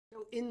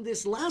In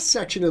this last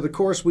section of the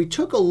course, we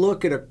took a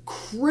look at a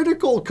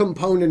critical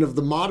component of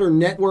the modern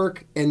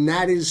network, and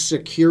that is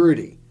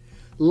security.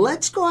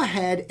 Let's go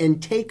ahead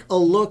and take a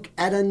look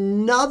at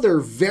another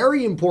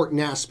very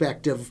important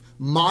aspect of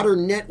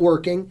modern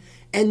networking,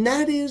 and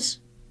that is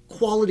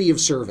quality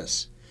of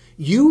service.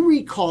 You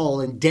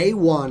recall in day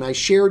one, I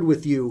shared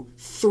with you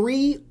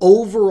 3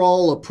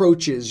 overall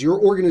approaches your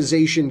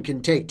organization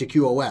can take to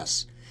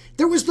QoS.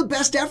 There was the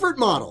best effort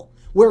model,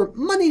 where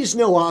money is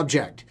no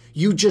object.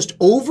 You just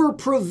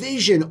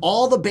over-provision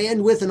all the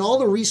bandwidth and all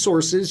the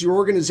resources your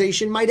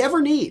organization might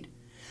ever need.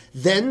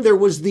 Then there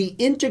was the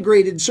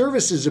integrated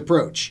services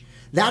approach.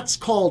 That's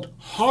called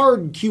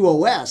hard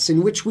QoS,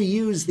 in which we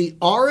use the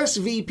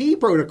RSVP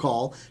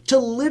protocol to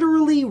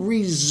literally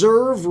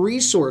reserve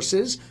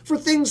resources for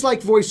things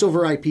like voice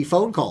over IP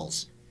phone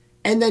calls.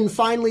 And then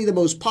finally, the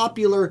most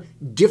popular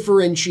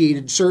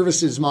differentiated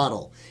services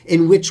model,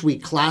 in which we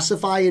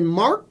classify and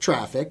mark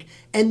traffic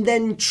and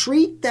then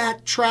treat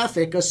that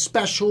traffic a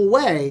special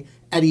way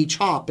at each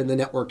hop in the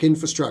network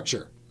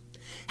infrastructure.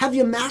 Have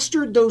you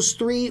mastered those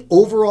 3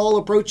 overall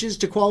approaches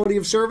to quality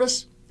of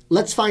service?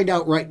 Let's find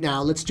out right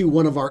now. Let's do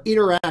one of our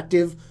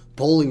interactive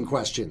polling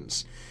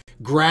questions.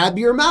 Grab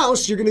your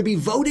mouse. You're going to be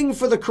voting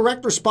for the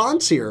correct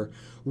response here.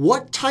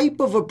 What type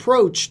of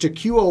approach to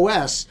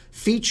QoS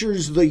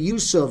features the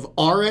use of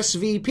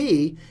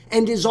RSVP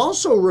and is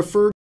also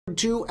referred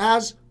to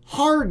as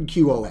hard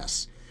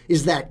QoS?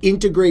 Is that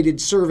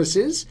integrated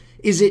services?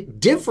 Is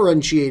it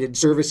differentiated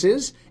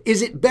services?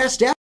 Is it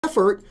best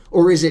effort?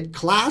 Or is it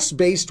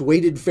class-based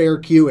weighted fair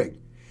queuing?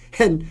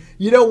 And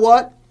you know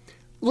what?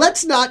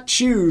 Let's not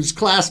choose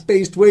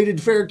class-based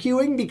weighted fair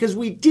queuing because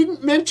we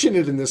didn't mention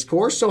it in this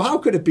course, so how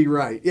could it be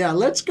right? Yeah,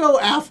 let's go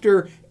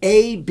after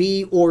A,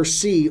 B, or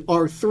C,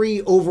 our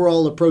 3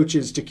 overall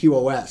approaches to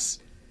QoS.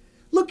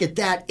 Look at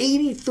that,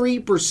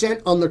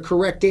 83% on the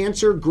correct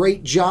answer.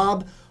 Great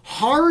job.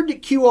 Hard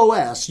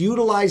QoS,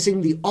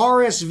 utilizing the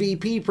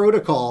RSVP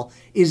protocol,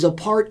 is a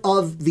part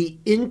of the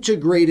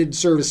integrated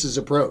services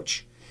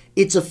approach.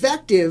 It's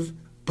effective,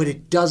 but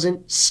it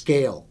doesn't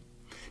scale.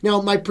 Now,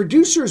 my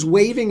producer's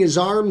waving his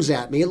arms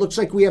at me. It looks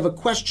like we have a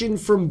question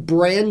from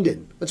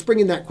Brandon. Let's bring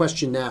in that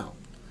question now.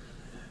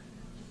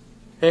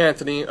 Hey,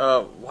 Anthony.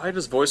 Why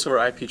does voice over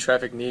IP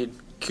traffic need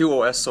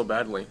QoS so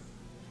badly?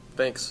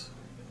 Thanks.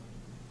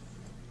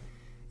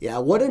 Yeah,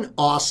 what an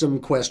awesome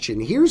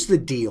question. Here's the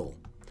deal.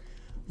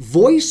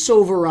 Voice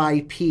over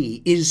IP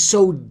is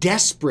so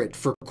desperate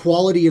for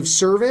quality of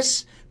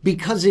service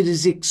because it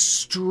is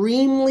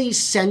extremely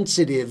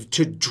sensitive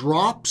to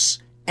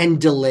drops and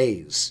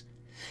delays.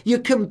 You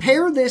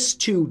compare this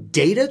to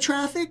data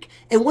traffic,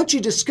 and what you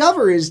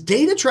discover is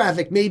data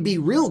traffic may be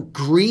real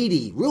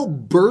greedy, real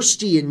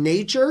bursty in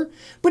nature,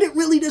 but it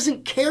really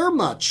doesn't care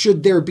much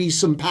should there be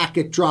some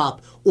packet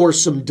drop or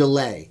some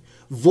delay.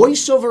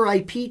 Voice over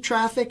IP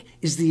traffic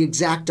is the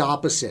exact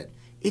opposite.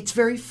 It's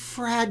very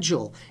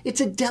fragile.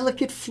 It's a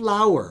delicate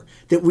flower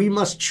that we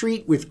must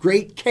treat with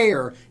great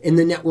care in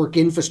the network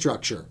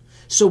infrastructure.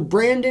 So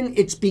Brandon,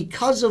 it's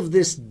because of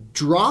this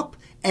drop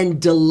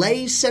and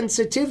delay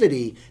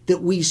sensitivity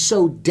that we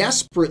so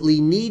desperately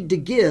need to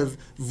give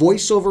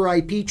voice over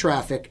IP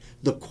traffic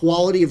the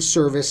quality of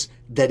service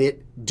that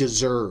it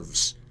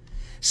deserves.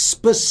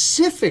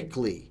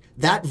 Specifically,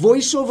 that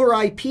voice over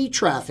IP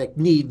traffic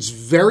needs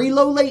very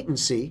low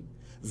latency,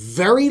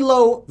 very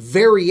low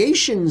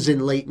variations in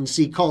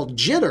latency called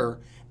jitter,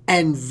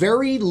 and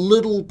very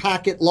little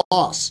packet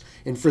loss.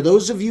 And for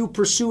those of you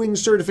pursuing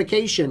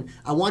certification,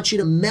 I want you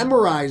to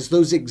memorize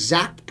those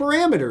exact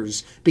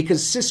parameters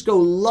because Cisco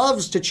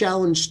loves to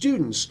challenge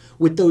students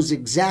with those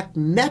exact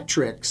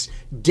metrics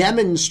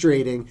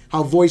demonstrating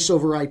how voice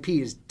over IP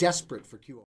is desperate for QoS.